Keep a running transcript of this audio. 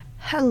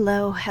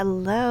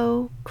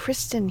Hello,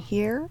 Cristin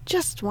here.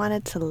 Just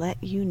wanted to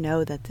let you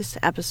know that this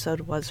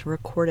episode was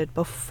recorded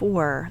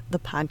before the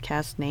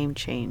podcast name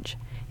change.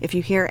 If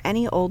you hear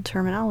any old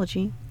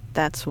terminology,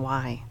 that's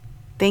why.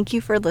 Thank you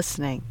for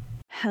listening.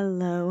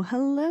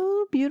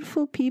 Hello,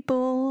 beautiful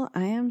people.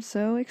 I am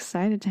so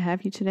excited to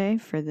have you today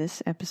for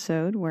this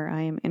episode where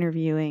I am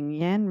interviewing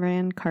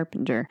Yanran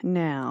Carpenter.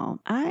 Now,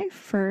 I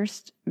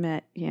first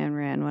met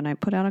Yanran when I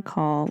put out a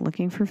call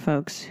looking for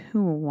folks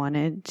who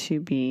wanted to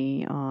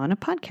be on a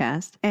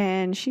podcast.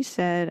 And she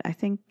said, I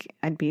think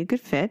I'd be a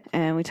good fit.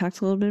 And we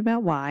talked a little bit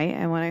about why.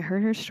 And when I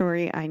heard her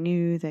story, I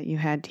knew that you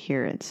had to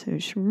hear it. So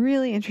it's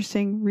really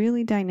interesting,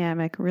 really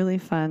dynamic, really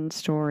fun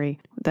story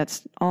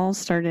that's all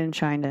started in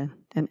China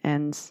and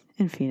ends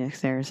in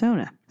Phoenix,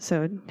 Arizona.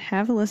 So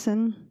have a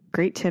listen.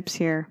 Great tips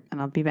here. And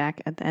I'll be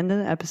back at the end of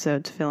the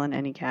episode to fill in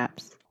any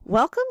gaps.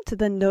 Welcome to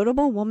the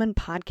Notable Woman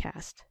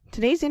Podcast.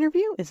 Today's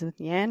interview is with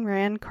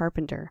Yanran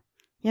Carpenter.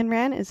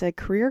 Yanran is a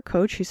career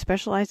coach who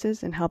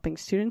specializes in helping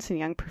students and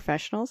young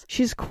professionals.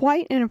 She's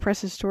quite an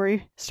impressive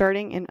story,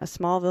 starting in a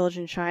small village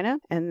in China,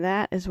 and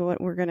that is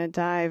what we're going to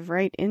dive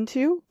right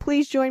into.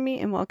 Please join me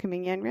in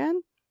welcoming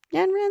Yanran.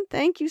 Yanran,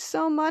 thank you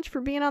so much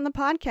for being on the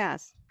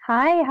podcast.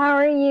 Hi, how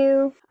are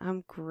you?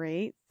 I'm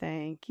great.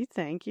 Thank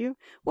you.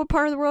 What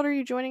part of the world are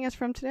you joining us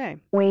from today?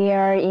 We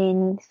are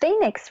in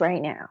Phoenix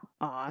right now.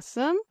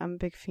 Awesome. I'm a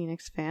big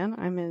Phoenix fan.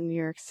 I'm in New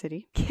York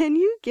City. Can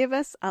you give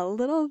us a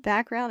little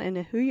background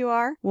into who you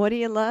are? What do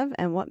you love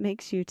and what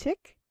makes you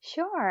tick?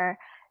 Sure.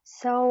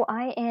 So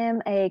I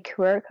am a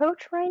career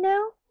coach right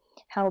now,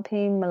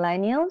 helping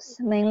millennials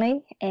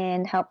mainly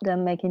and help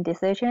them making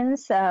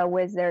decisions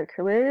with their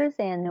careers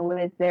and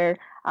with their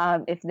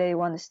if they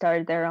want to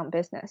start their own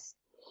business.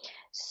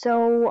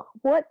 So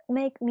what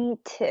make me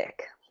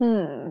tick?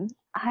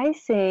 I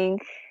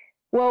think,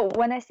 well,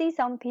 when I see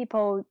some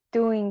people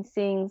doing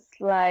things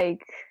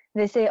like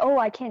they say, oh,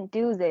 I can't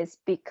do this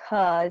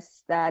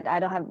because that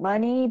I don't have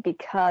money,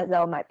 because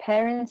my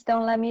parents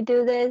don't let me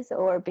do this,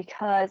 or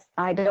because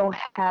I don't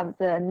have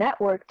the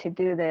network to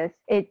do this,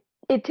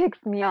 it ticks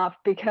me off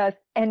because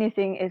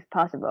anything is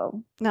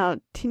possible. Now,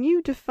 can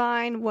you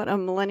define what a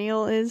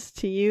millennial is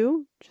to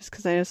you? Just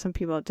because I know some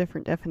people have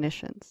different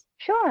definitions.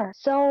 Sure.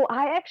 So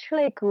I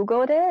actually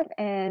Googled it,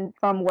 and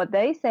from what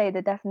they say,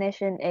 the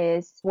definition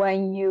is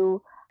when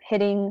you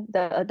hitting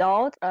the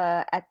adult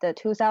at the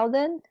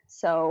 2000.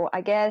 So I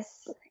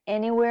guess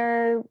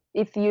anywhere,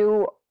 if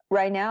you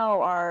right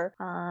now are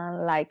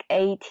like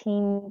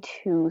 18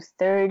 to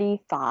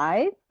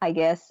 35, I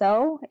guess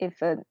so.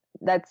 If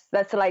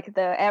that's like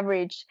the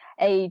average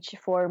age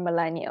for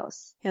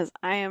millennials. Yes,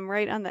 I am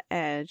right on the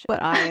edge,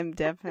 but I am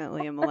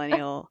definitely a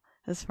millennial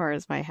as far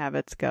as my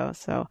habits go,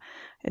 so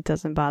it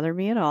doesn't bother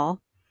me at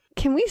all.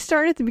 Can we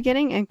start at the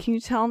beginning, and can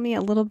you tell me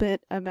a little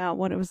bit about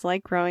what it was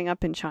like growing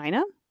up in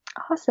China?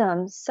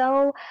 Awesome.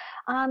 So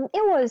it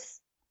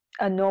was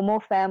a normal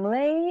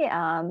family.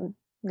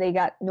 They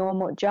got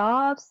normal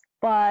jobs,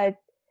 but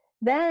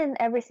then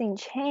everything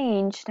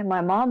changed and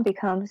my mom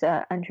becomes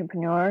an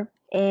entrepreneur.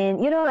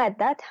 And at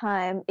that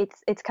time,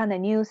 it's kind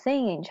of new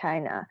thing in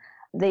China.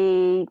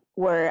 They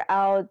were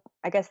out,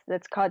 I guess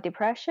that's called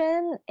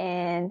depression,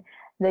 and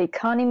the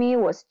economy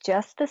was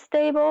just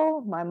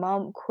stable. My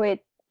mom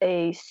quit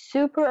a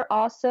super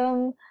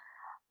awesome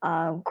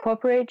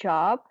corporate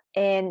job,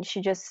 and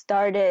she just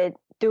started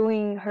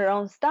doing her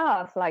own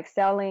stuff, like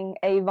selling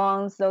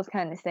Avons, those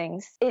kind of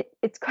things.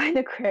 It's kind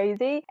of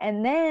crazy.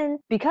 And then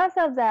because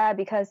of that,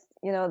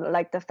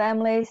 like the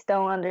families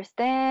don't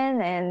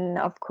understand, and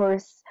of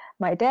course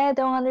my dad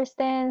don't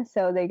understand,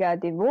 so they got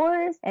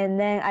divorced. And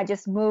then I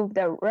just moved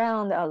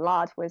around a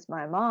lot with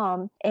my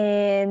mom,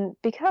 and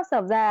because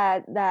of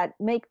that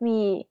made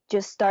me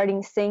just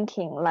starting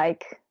thinking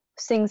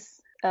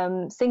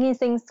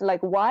things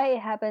like why it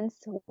happens,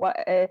 what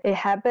it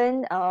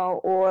happened,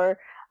 or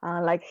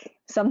like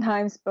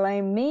sometimes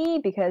blame me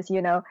because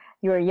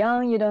you're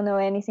young, you don't know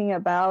anything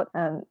about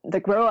the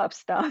grow-up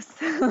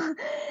stuff.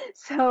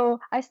 So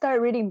I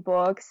start reading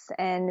books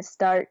and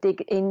start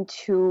dig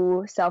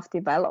into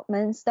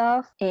self-development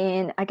stuff,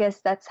 and I guess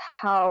that's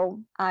how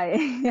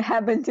I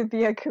happen to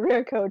be a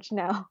career coach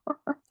now.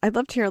 I'd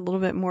love to hear a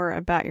little bit more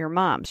about your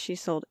mom. She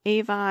sold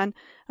Avon.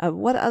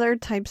 What other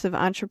types of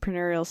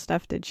entrepreneurial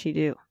stuff did she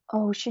do?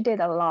 Oh, she did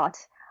a lot.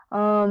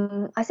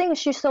 I think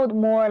she sold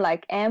more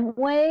like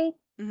Amway.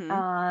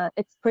 Mm-hmm.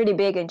 It's pretty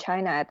big in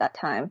China at that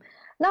time.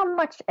 Not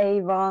much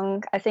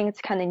Avon. I think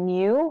it's kind of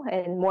new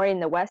and more in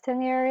the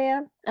Western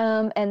area.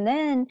 And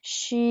then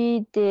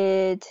she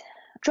did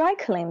dry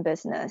clean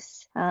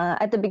business.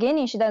 At the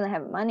beginning, she doesn't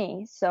have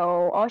money.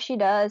 So all she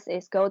does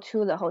is go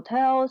to the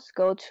hotels,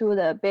 go to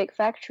the big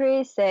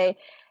factories, say,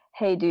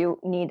 hey, do you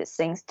need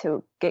things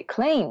to get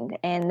cleaned?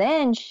 And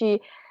then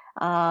she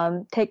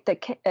take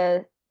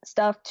the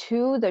stuff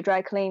to the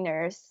dry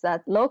cleaners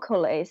that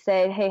locally,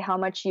 say, hey, how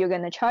much you're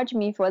going to charge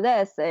me for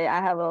this?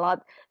 I have a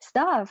lot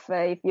stuff.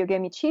 If you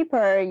give me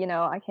cheaper,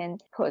 I can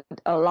put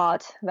a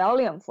lot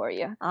volume for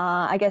you.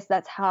 I guess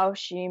that's how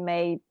she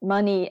made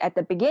money at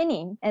the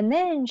beginning. And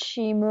then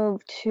she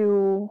moved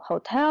to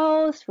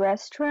hotels,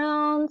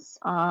 restaurants,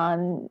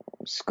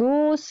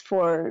 schools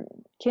for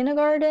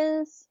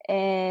kindergartens,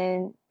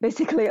 and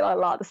basically a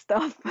lot of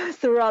stuff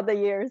throughout the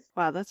years.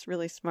 Wow, that's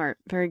really smart.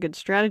 Very good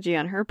strategy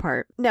on her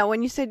part. Now,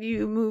 when you said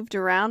you moved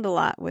around a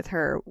lot with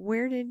her,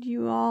 where did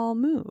you all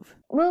move?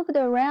 Moved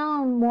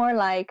around more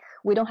like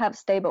we don't have a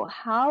stable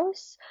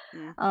house.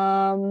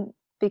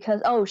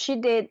 Because, she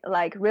did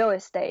like real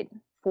estate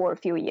for a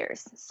few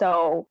years.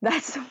 So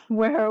that's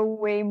where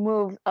we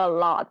moved a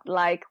lot.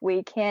 Like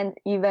we can't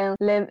even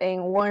live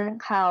in one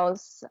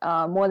house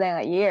more than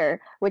a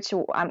year, which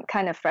I'm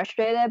kind of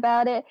frustrated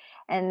about it.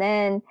 And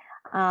then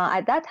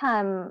at that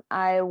time,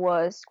 I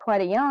was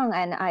quite young,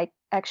 and I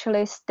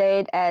actually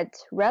stayed at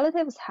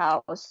relatives'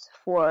 house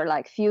for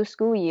like few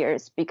school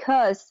years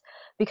because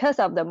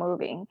of the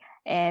moving.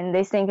 And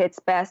they think it's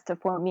best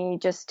for me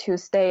just to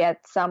stay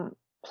at some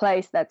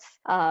place that's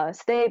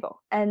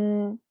stable.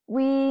 And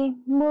we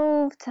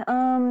moved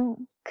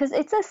because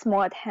it's a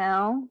small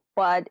town,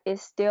 but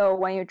it's still,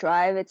 when you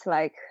drive, it's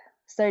like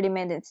 30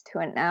 minutes to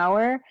an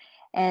hour.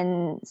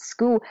 And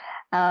school,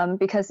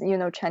 because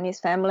Chinese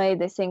family,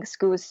 they think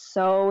school is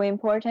so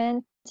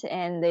important,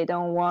 and they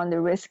don't want to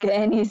risk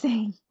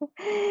anything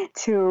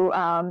to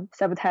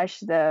sabotage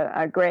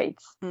the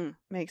grades.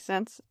 Makes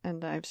sense,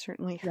 and I've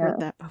certainly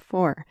heard that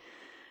before.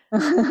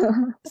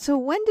 So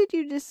when did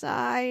you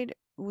decide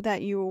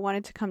that you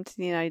wanted to come to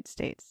the United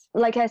States?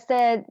 Like I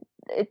said,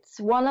 it's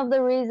one of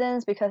the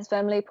reasons because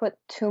family put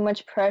too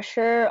much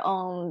pressure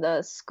on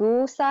the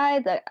school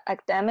side, the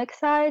academic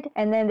side,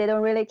 and then they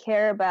don't really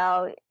care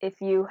about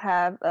if you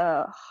have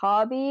a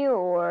hobby,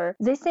 or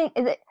they think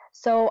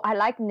so. I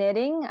like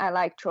knitting, I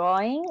like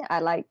drawing,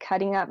 I like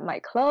cutting up my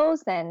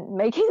clothes and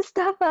making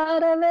stuff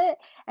out of it,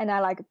 and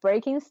I like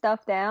breaking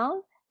stuff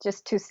down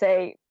just to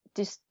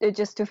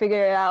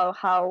figure out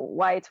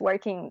why it's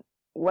working,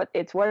 why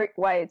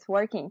it's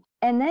working.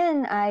 And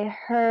then I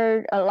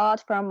heard a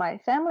lot from my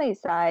family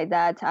side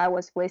that I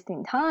was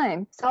wasting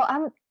time. So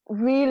I'm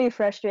really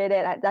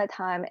frustrated at that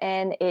time,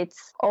 and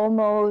it's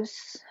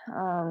almost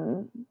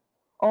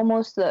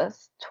the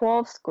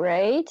 12th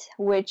grade,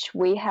 which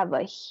we have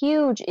a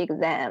huge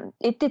exam.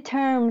 It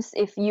determines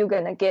if you're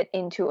gonna get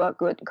into a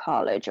good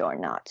college or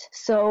not.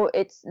 So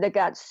they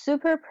got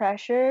super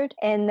pressured,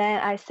 and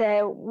then I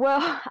said,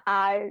 well,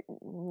 I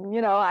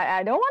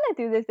don't want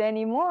to do this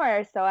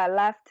anymore. So I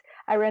left.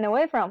 I ran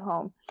away from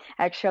home,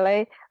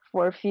 actually,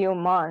 for a few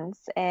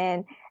months,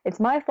 and it's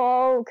my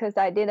fault because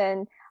I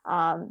didn't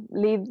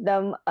leave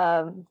them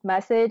a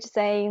message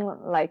saying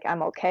like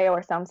I'm okay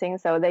or something.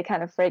 So they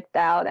kind of freaked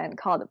out and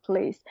called the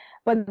police.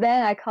 But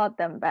then I called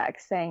them back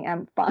saying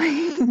I'm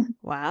fine.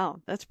 Wow,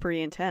 that's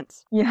pretty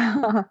intense.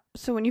 Yeah.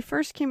 So when you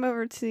first came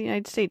over to the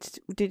United States,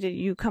 did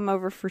you come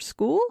over for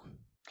school?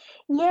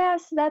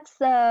 Yes, that's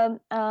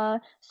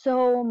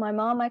so my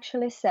mom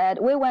actually said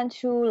we went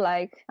to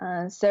like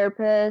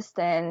therapist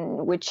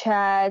and we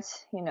chat,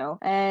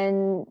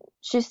 and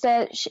she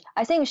said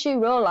I think she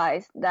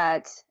realized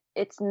that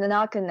it's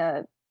not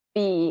gonna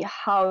be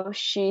how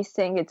she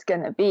think it's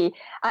gonna be.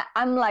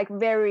 I'm like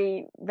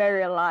very,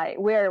 very alike.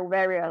 We're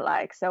very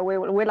alike, so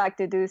we like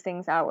to do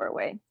things our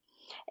way.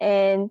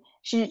 And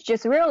she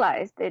just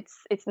realized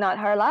it's not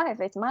her life,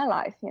 it's my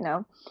life,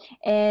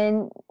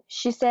 And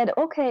she said,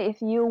 okay,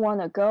 if you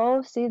want to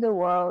go see the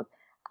world,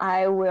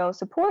 I will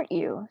support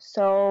you.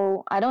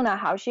 So I don't know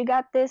how she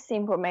got this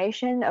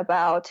information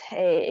about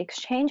a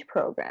exchange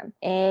program.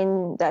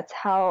 And that's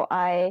how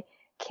I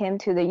came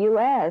to the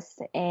US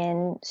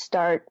and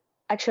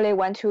actually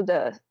went to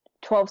the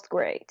 12th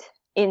grade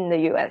in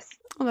the US.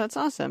 Oh, that's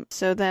awesome.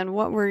 So then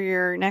what were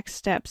your next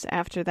steps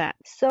after that?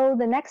 So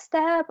the next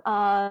step,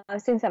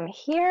 since I'm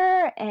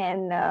here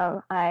and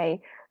I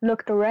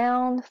looked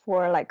around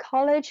for like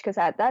college, because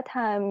at that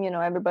time,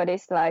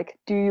 everybody's like,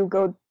 do you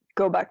go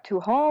back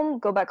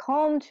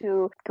home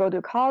to go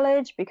to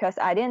college? Because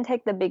I didn't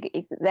take the big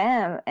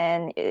exam,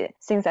 and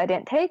since I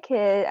didn't take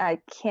it, I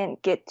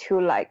can't get to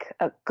like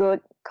a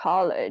good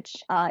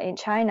college in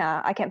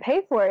China. I can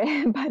pay for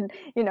it, but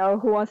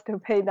who wants to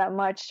pay that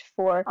much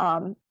for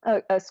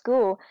a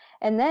school?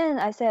 And then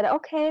I said,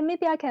 okay,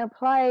 maybe I can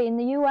apply in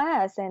the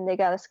US, and they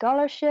got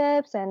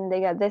scholarships and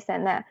they got this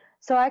and that.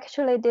 So I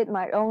actually did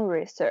my own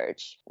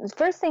research. The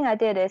first thing I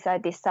did is I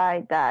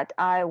decided that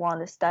I want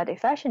to study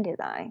fashion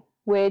design,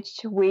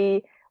 which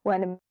we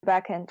went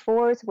back and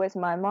forth with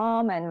my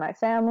mom and my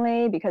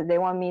family because they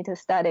want me to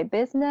study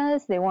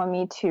business. They want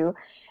me to,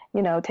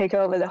 take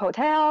over the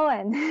hotel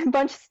and a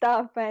bunch of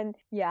stuff. And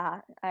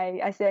yeah,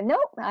 I said, no,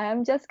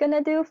 I'm just going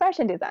to do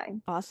fashion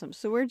design. Awesome.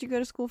 So where'd you go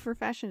to school for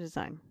fashion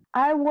design?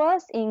 I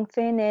was in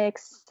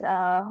Phoenix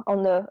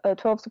on the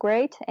 12th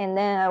grade, and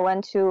then I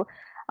went to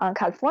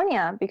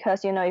California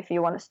because, if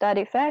you want to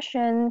study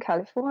fashion,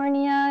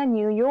 California,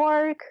 New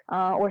York,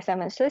 or San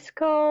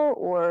Francisco,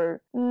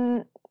 or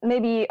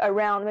maybe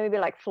around maybe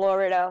like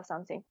Florida or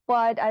something.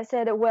 But I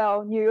said,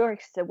 well, New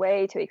York's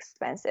way too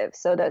expensive.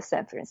 So does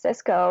San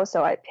Francisco.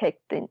 So I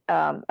picked the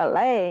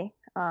LA,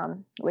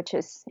 which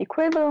is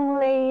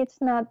equivalently,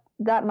 it's not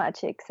that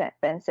much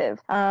expensive.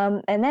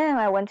 And then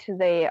I went to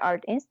the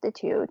Art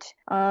Institute.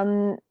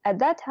 At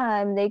that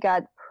time, they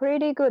got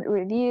pretty good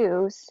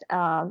reviews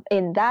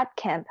in that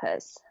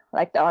campus,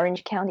 like the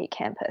Orange County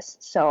campus.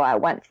 So I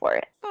went for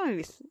it.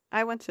 Nice.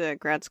 I went to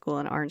grad school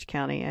in Orange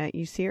County at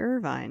UC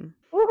Irvine.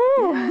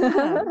 Woohoo!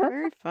 Yeah,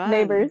 very fun.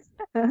 Neighbors.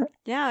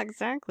 Yeah,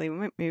 exactly.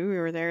 Maybe we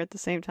were there at the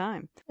same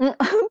time.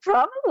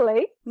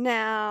 Probably.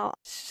 Now,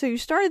 so you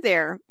started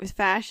there with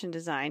fashion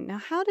design. Now,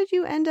 how did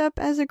you end up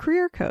as a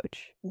career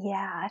coach?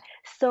 Yeah.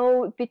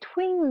 So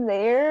between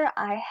there,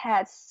 I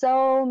had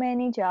so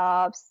many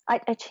jobs. I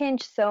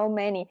changed so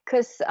many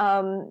because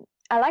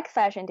I like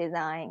fashion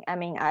design. I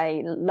mean,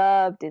 I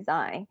love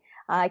design.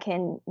 I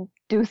can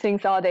do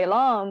things all day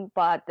long,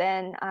 but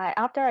then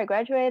after I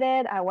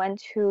graduated, I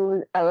went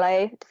to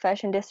LA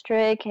Fashion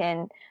District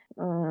and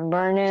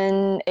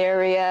Vernon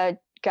area,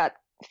 got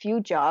a few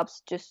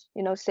jobs, just,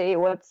 see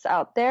what's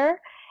out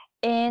there.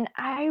 And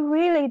I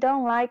really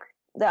don't like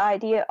the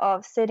idea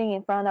of sitting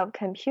in front of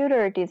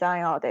computer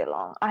design all day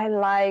long. I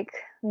like,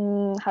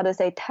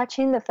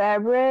 touching the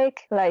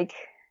fabric, like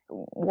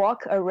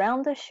walk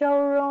around the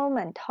showroom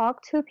and talk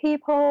to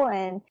people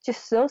and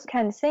just those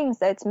kind of things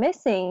that's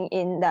missing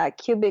in that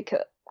cubic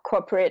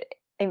corporate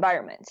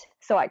environment.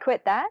 So I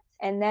quit that.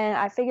 And then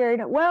I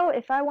figured, well,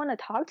 if I want to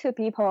talk to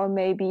people,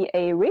 maybe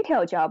a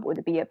retail job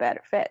would be a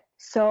better fit.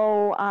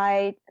 So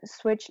I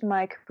switched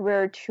my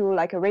career to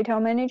like a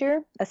retail manager,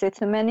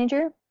 assistant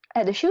manager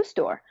at a shoe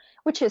store,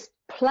 which is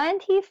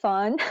plenty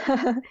fun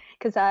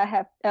because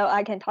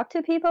I can talk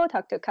to people,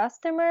 talk to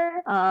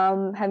customer,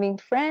 having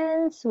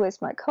friends with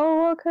my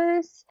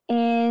coworkers,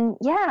 and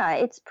yeah,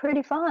 it's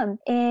pretty fun.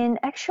 And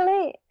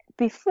actually,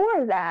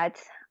 before that,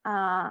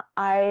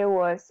 I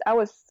was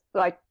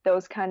like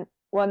those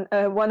one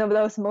of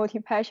those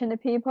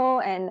multi-passionate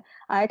people, and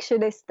I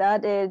actually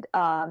studied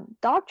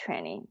dog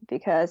training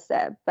because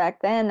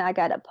back then I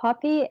got a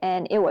puppy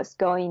and it was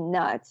going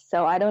nuts,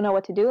 so I don't know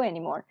what to do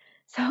anymore.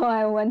 So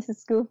I went to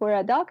school for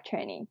a dog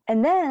training.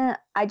 And then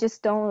I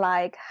just don't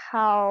like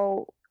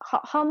how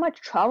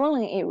much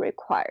traveling it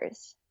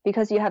requires,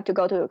 because you have to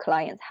go to a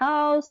client's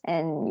house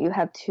and you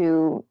have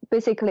to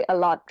basically a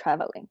lot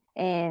traveling.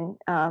 And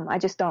I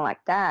just don't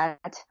like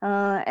that.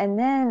 And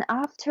then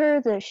after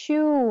the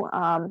shoe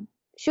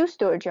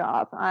store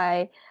job,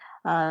 I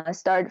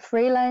started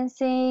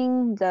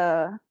freelancing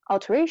the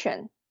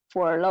alteration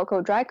for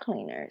local dry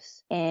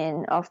cleaners.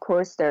 And of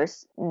course,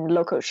 there's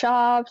local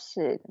shops,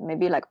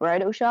 maybe like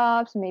bridal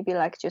shops, maybe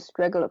like just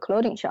regular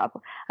clothing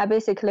shop. I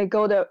basically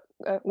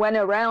went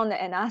around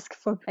and asked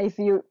for if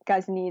you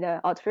guys need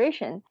an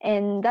alteration.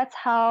 And that's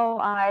how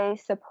I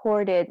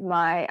supported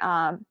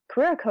my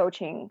career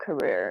coaching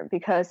career,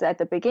 because at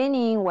the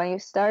beginning, when you're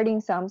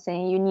starting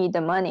something, you need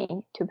the money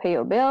to pay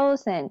your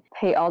bills and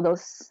pay all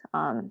those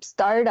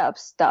startup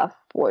stuff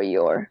for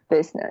your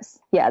business.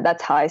 Yeah,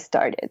 that's how I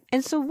started.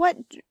 And so what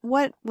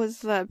was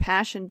the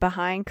passion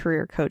behind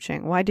career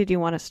coaching? Why did you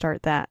want to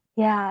start that?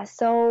 Yeah,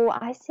 so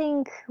I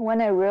think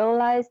when I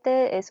realized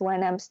it is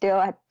when I'm still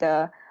at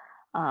the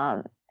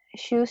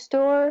shoe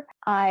store.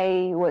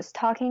 I was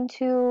talking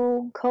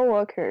to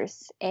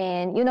coworkers,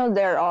 and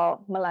they're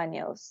all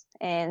millennials,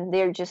 and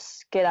they're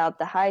just get out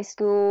the high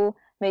school,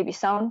 maybe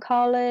some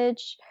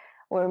college,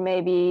 or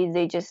maybe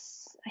they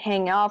just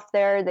hang off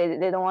there. They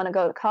don't want to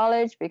go to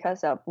college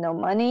because of no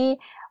money,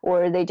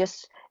 or they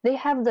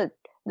have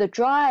the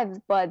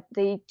drive, but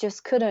they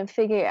just couldn't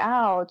figure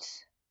out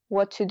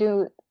what to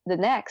do the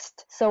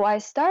next. So I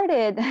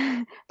started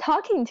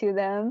talking to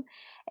them,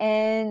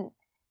 and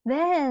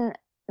then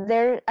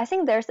I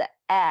think there's an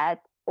ad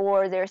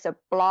or there's a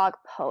blog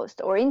post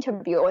or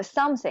interview or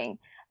something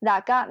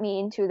that got me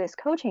into this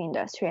coaching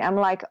industry. I'm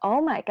like, oh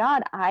my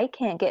God, I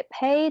can get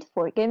paid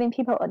for giving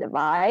people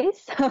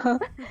advice.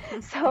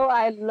 So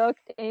I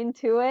looked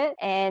into it,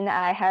 and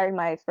I hired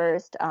my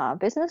first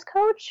business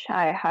coach.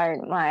 I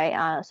hired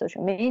my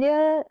social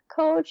media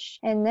coach,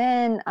 and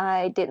then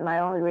I did my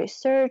own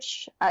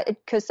research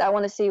because I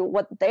want to see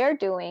what they're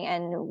doing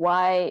and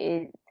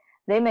why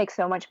they make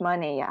so much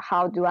money.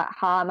 How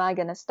am I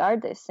going to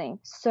start this thing?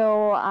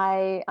 So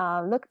I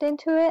looked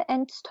into it,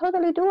 and it's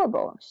totally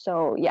doable.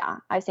 So yeah,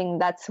 I think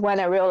that's when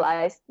I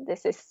realized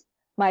this is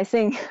my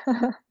thing.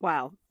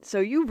 Wow. So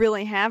you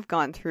really have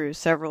gone through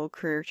several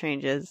career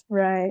changes.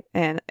 Right.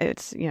 And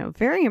it's,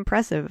 very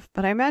impressive,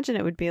 but I imagine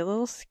it would be a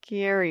little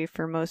scary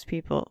for most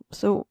people.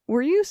 So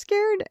were you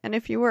scared? And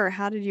if you were,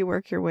 how did you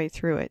work your way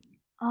through it?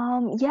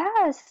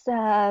 Yes,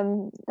 that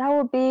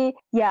would be,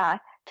 yeah.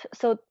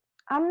 So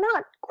I'm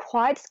not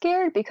quite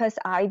scared because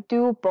I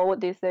do bold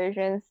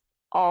decisions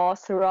all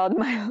throughout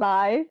my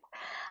life.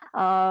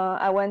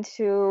 I went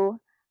to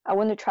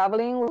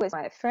traveling with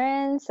my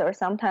friends, or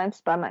sometimes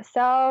by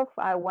myself.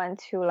 I went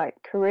to like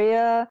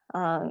Korea,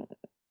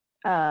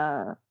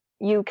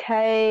 UK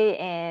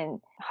and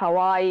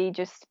Hawaii,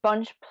 just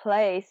bunch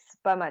place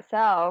by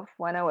myself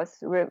when I was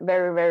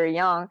very, very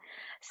young.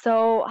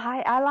 So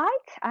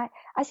I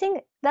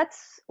think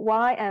that's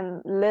why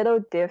I'm a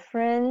little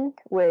different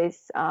with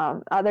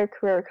other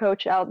career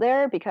coach out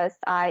there, because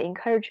I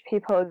encourage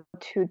people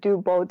to do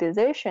bold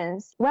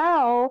decisions.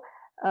 Well,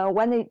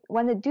 when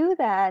they do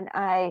that,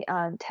 I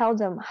tell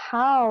them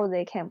how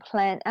they can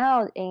plan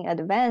out in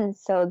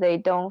advance so they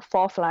don't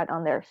fall flat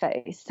on their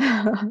face.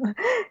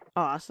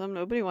 Awesome.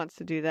 Nobody wants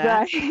to do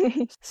that.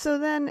 Right. So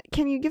then,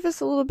 can you give us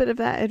a little bit of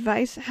that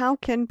advice? How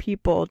can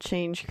people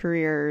change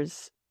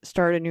careers,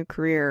 start a new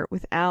career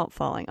without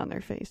falling on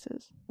their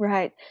faces?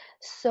 Right.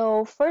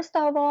 So first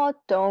of all,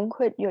 don't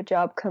quit your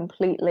job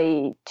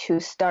completely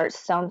to start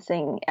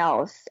something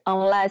else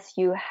unless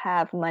you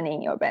have money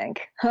in your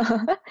bank.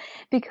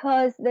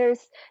 Because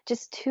there's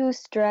just too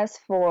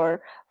stressful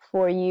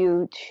for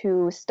you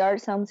to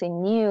start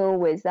something new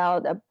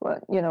without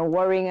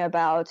worrying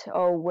about,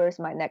 oh, where's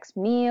my next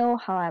meal?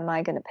 How am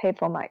I going to pay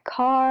for my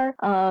car?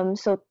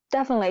 So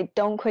definitely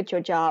don't quit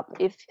your job.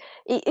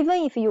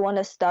 Even if you want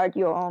to start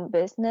your own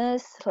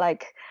business,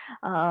 like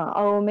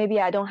oh, maybe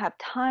I don't have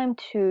time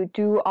to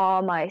do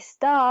all my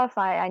stuff.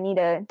 I need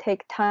to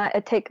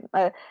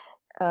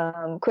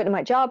quit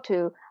my job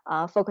to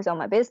focus on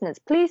my business.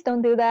 Please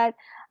don't do that,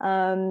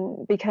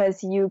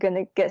 because you're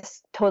gonna get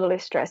totally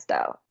stressed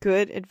out.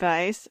 Good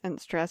advice,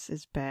 and stress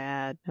is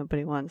bad.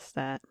 Nobody wants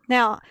that.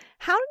 Now,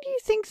 how do you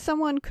think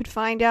someone could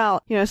find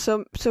out,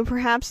 so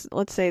perhaps,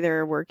 let's say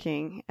they're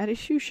working at a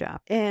shoe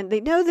shop and they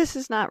know this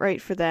is not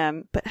right for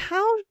them, but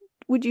how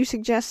would you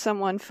suggest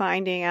someone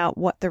finding out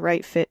what the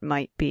right fit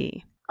might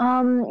be?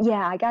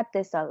 Yeah, I got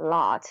this a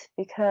lot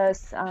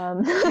because I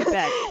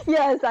bet.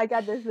 yes, I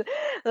got this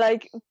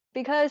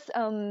because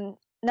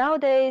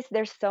nowadays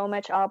there's so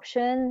much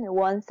option,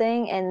 one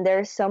thing, and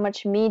there's so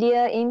much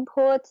media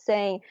input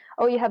saying,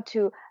 oh, you have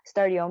to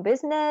start your own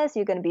business,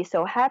 you're going to be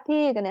so happy,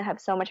 you're going to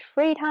have so much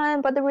free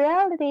time. But the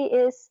reality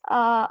is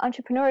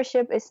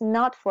entrepreneurship is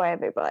not for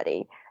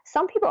everybody.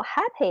 Some people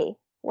happy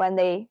when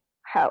they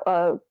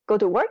go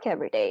to work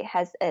every day,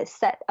 has a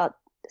set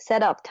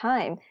up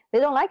time. They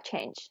don't like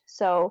change.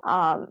 So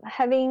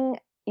having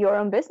your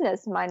own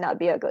business might not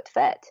be a good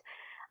fit.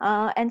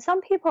 And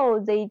some people,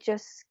 they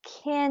just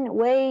can't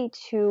wait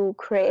to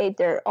create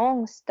their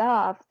own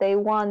stuff. They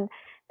want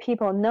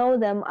people know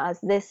them as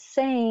this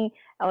thing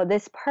or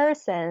this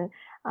person.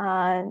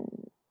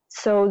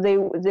 So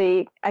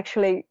they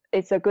actually,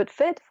 it's a good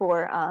fit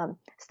for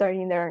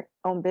starting their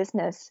own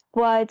business.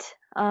 But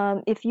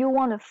if you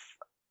want to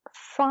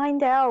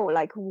find out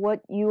like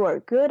what you are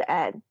good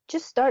at,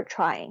 just start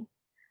trying.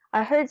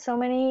 I heard so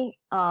many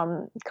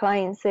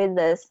clients say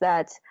this,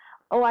 that,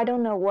 oh, I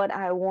don't know what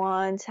I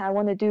want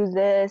to do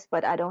this,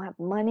 but I don't have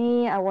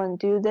money. I want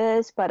to do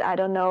this, but I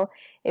don't know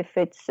if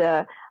it's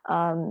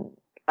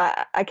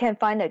I can't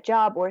find a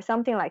job or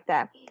something like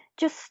that.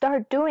 Just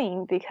start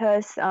doing,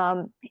 because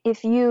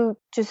if you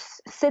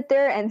just sit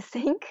there and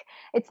think,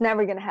 it's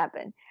never going to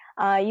happen.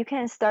 You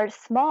can start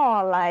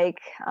small, like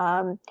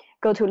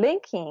go to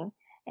LinkedIn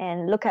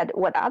and look at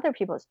what other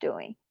people's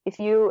doing. If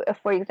you,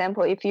 for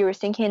example, if you're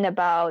thinking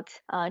about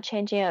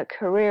changing a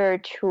career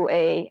to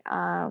a,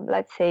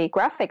 let's say,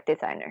 graphic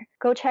designer,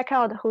 go check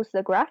out who's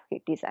the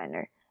graphic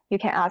designer. You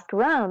can ask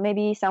around.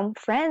 Maybe some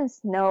friends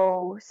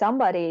know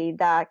somebody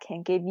that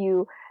can give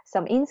you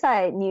some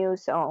inside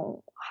news on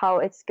how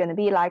it's going to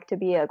be like to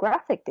be a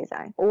graphic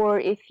designer. Or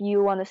if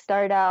you want to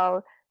start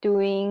out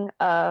doing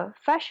a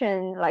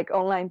fashion, like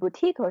online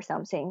boutique or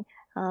something,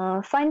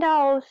 find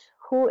out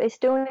who is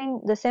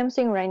doing the same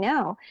thing right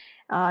now.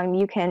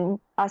 You can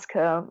ask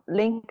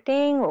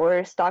LinkedIn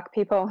or stalk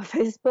people on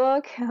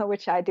Facebook,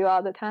 which I do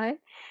all the time.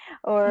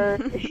 Or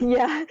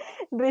yeah,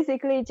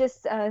 basically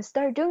just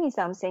start doing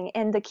something.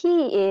 And the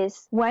key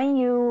is, when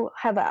you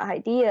have an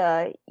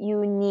idea,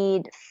 you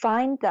need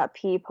find the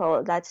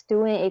people that's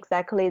doing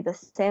exactly the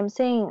same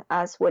thing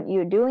as what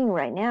you're doing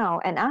right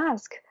now, and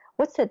ask,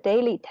 what's a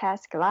daily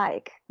task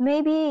like?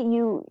 Maybe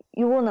you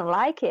wouldn't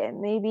like it.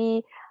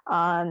 Maybe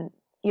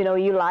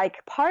you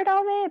like part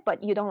of it,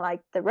 but you don't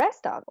like the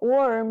rest of it.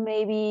 Or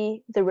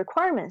maybe the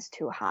requirement's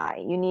too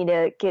high. You need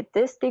to get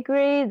this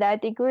degree,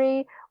 that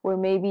degree, or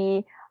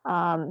maybe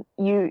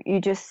you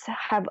just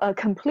have a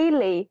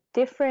completely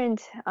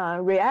different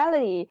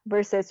reality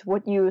versus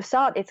what you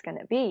thought it's going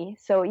to be.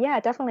 So yeah,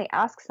 definitely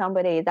ask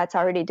somebody that's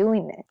already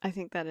doing it. I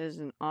think that is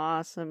an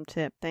awesome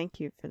tip.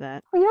 Thank you for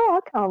that. Oh, you're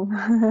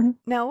welcome.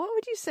 Now, what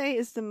would you say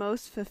is the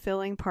most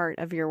fulfilling part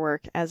of your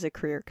work as a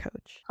career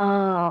coach?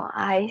 Oh,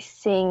 I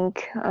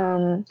think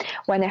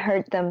when I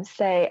heard them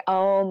say,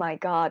 oh my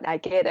God, I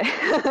get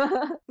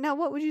it. Now,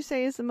 what would you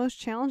say is the most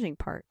challenging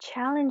part?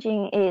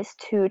 Challenging is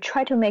to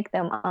try to make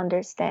them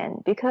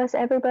understand, because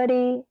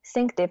everybody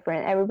think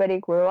different. Everybody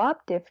grew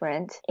up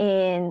different.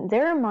 And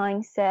their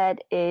mindset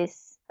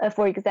is,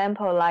 for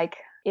example, like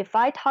if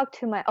I talk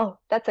to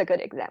that's a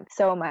good example.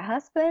 So my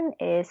husband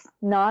is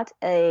not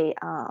a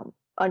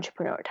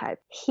entrepreneur type.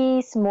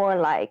 He's more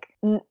like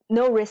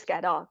no risk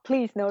at all.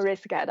 Please, no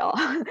risk at all.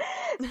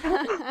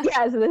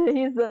 Yes,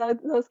 he's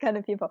those kind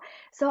of people.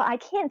 So I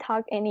can't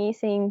talk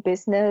anything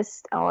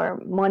business or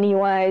money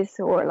wise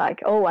or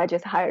like, oh, I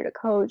just hired a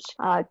coach.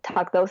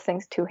 Talk those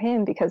things to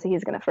him because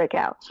he's gonna freak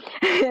out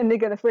and they're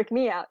gonna freak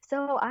me out.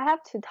 So I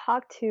have to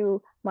talk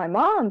to my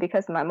mom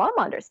because my mom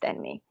understands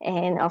me,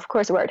 and of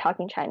course we're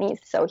talking Chinese,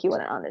 so he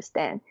wouldn't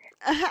understand.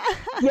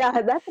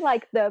 Yeah, that's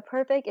like the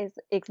perfect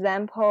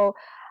example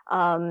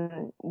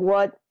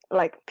what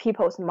like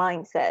people's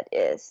mindset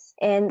is.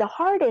 And the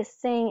hardest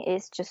thing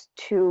is just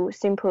to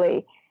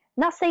simply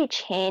not say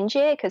change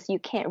it, because you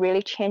can't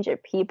really change a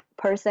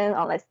person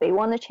unless they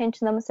want to change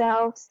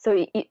themselves.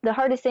 So the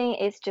hardest thing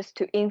is just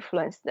to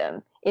influence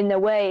them in a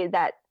way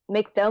that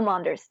make them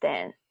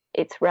understand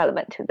it's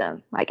relevant to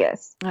them, I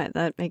guess. Right,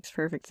 that makes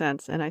perfect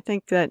sense. And I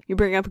think that you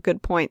bring up a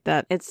good point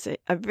that it's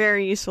a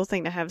very useful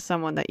thing to have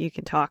someone that you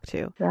can talk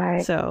to.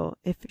 Right. So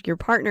if your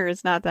partner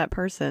is not that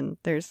person,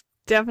 there's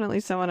definitely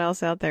someone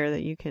else out there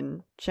that you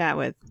can chat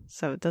with.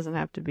 So it doesn't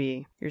have to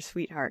be your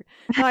sweetheart.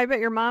 Now, I bet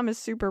your mom is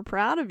super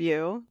proud of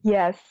you.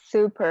 Yes,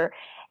 super.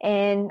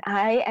 And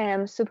I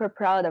am super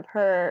proud of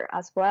her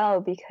as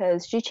well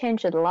because she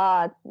changed a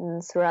lot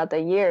throughout the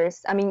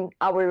years. I mean,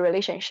 our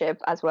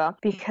relationship as well.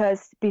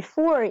 Because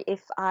before,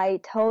 if I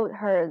told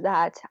her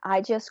that I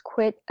just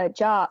quit a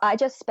job, I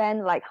just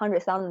spent like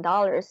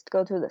 $100,000 to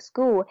go to the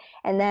school,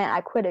 and then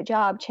I quit a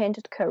job,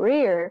 changed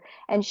career,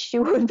 and she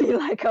would be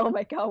like, oh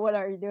my God, what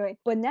are you doing?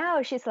 But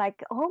now she's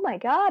like, oh my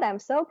God, I'm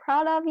so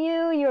proud of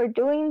you. You're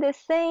doing this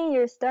thing.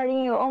 You're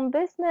starting your own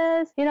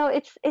business. You know,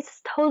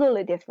 it's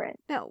totally different.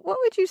 Now, what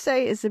would you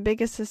say is the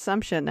biggest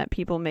assumption that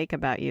people make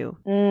about you?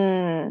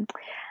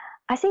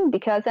 I think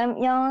because I'm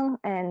young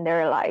and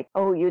they're like,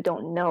 oh, you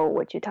don't know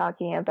what you're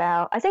talking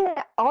about. I think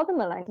all the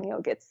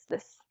millennial gets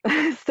this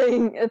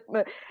thing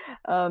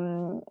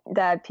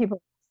that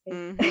people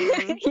say.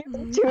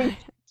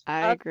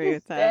 I agree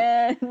with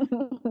that.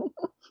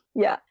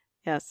 Yeah.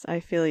 Yes, I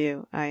feel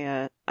you.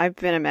 I've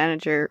been a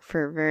manager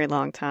for a very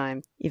long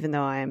time, even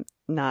though I am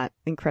not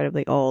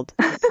incredibly old.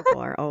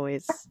 People are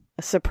always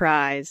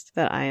surprised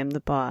that I am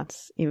the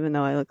boss, even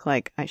though I look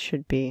like I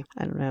should be,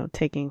 I don't know,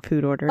 taking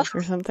food orders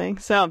or something.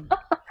 So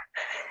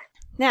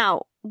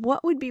now,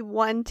 what would be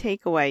one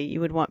takeaway you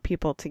would want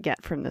people to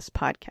get from this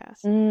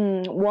podcast?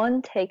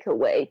 One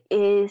takeaway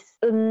is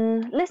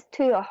listen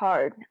to your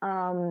heart.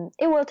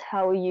 It will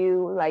tell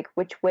you like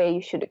which way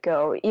you should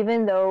go,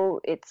 even though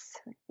it's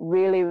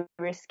really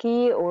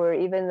risky, or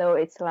even though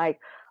it's like,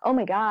 oh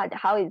my God,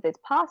 how is this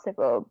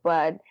possible?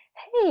 But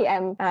hey,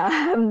 I'm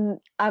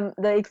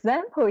the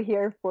example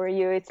here for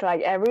you. It's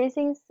like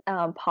everything's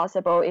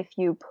possible if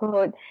you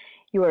put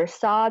your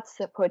thoughts,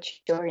 put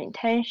your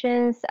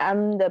intentions.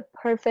 I'm the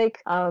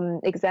perfect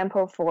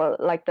example for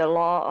like the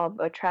law of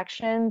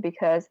attraction,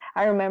 because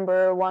I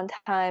remember one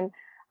time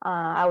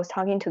I was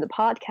talking to the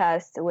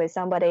podcast with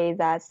somebody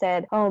that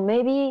said, oh,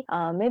 maybe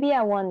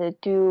I want to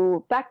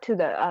do back to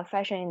the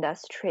fashion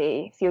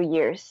industry a few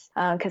years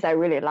because I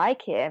really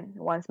like it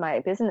once my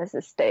business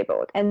is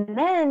stable. And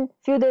then a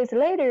few days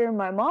later,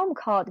 my mom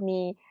called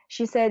me.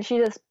 She said she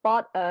just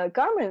bought a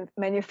garment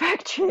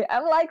manufacturer.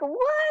 I'm like,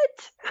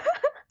 what?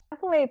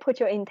 Definitely put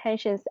your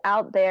intentions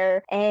out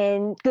there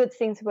and good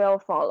things will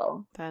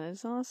follow. That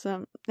is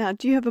awesome. Now,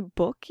 do you have a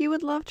book you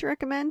would love to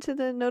recommend to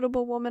the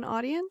Notable Woman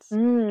audience?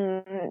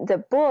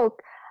 The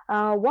book,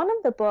 one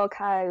of the book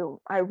I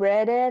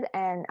read it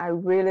and I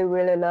really,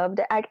 really loved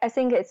it. I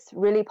think it's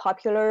really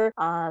popular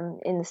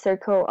in the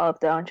circle of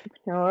the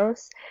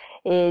entrepreneurs.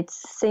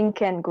 It's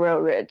Think and Grow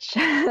Rich.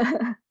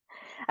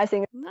 I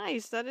think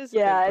nice. That is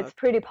it's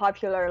pretty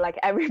popular. Like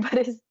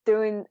everybody's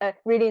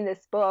reading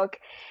this book.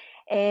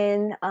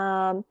 And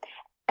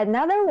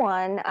another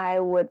one I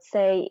would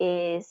say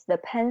is The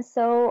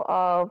Pencil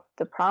of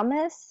the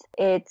Promise.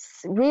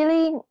 It's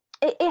really,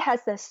 it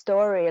has a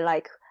story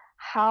like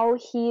how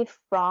he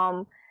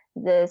from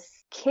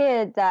this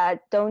kid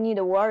that don't need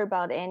to worry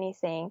about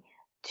anything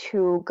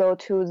to go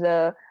to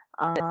the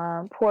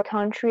poor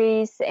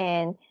countries,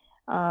 and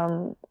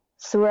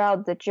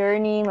throughout the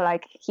journey,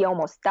 like he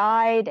almost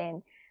died,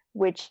 and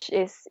which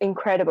is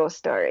incredible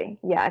story.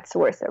 Yeah, it's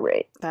worth a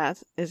read.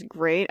 That is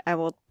great. I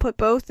will put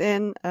both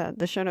in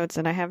the show notes,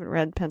 and I haven't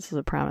read Pencils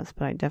of Promise,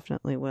 but I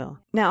definitely will.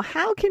 Now,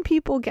 how can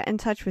people get in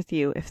touch with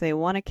you if they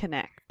want to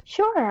connect?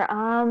 Sure.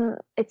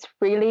 It's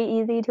really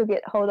easy to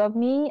get hold of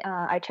me.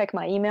 I check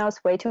my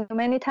emails way too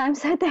many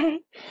times a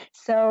day.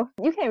 So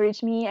you can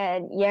reach me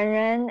at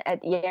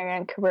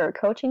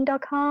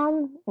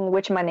yanran@yanrancareercoaching.com,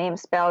 which my name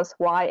spells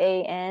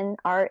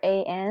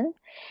YANRAN.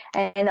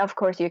 And of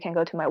course, you can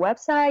go to my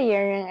website,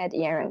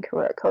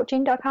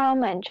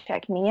 yanran@yanrancareercoaching.com, and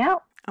check me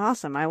out.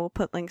 Awesome. I will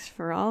put links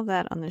for all of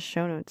that on the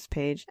show notes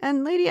page.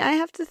 And lady, I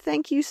have to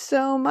thank you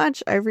so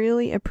much. I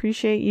really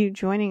appreciate you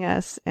joining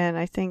us. And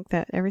I think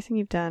that everything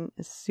you've done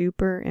is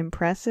super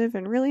impressive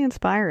and really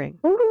inspiring.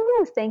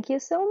 Ooh, thank you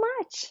so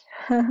much.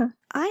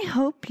 I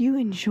hope you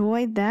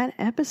enjoyed that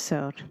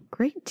episode.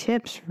 Great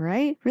tips,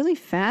 right? Really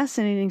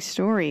fascinating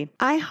story.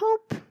 I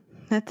hope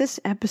that this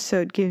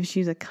episode gives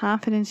you the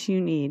confidence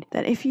you need,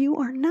 that if you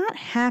are not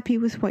happy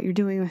with what you're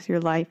doing with your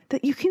life,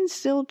 that you can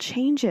still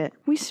change it.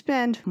 We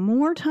spend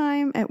more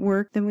time at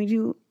work than we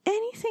do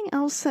anything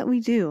else that we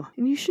do,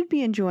 and you should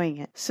be enjoying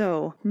it.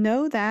 So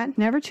know that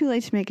never too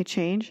late to make a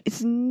change.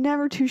 It's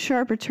never too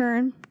sharp a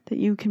turn that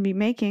you can be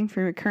making for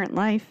your current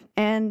life,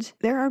 and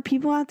there are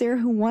people out there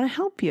who want to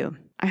help you.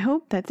 I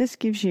hope that this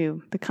gives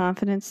you the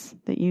confidence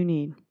that you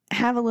need.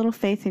 Have a little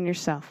faith in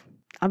yourself.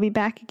 I'll be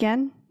back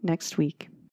again next week.